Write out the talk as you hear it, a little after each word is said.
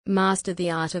Master the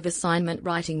art of assignment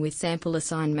writing with sample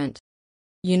assignment.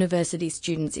 University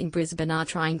students in Brisbane are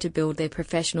trying to build their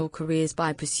professional careers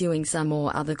by pursuing some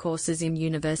or other courses in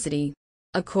university.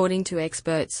 According to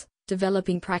experts,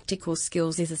 developing practical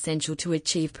skills is essential to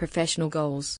achieve professional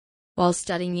goals. While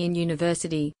studying in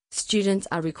university, students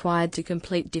are required to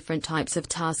complete different types of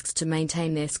tasks to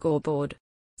maintain their scoreboard.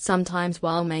 Sometimes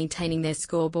while maintaining their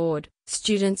scoreboard,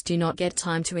 students do not get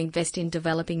time to invest in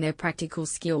developing their practical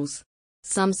skills.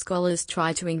 Some scholars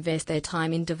try to invest their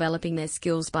time in developing their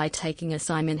skills by taking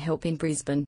assignment help in Brisbane.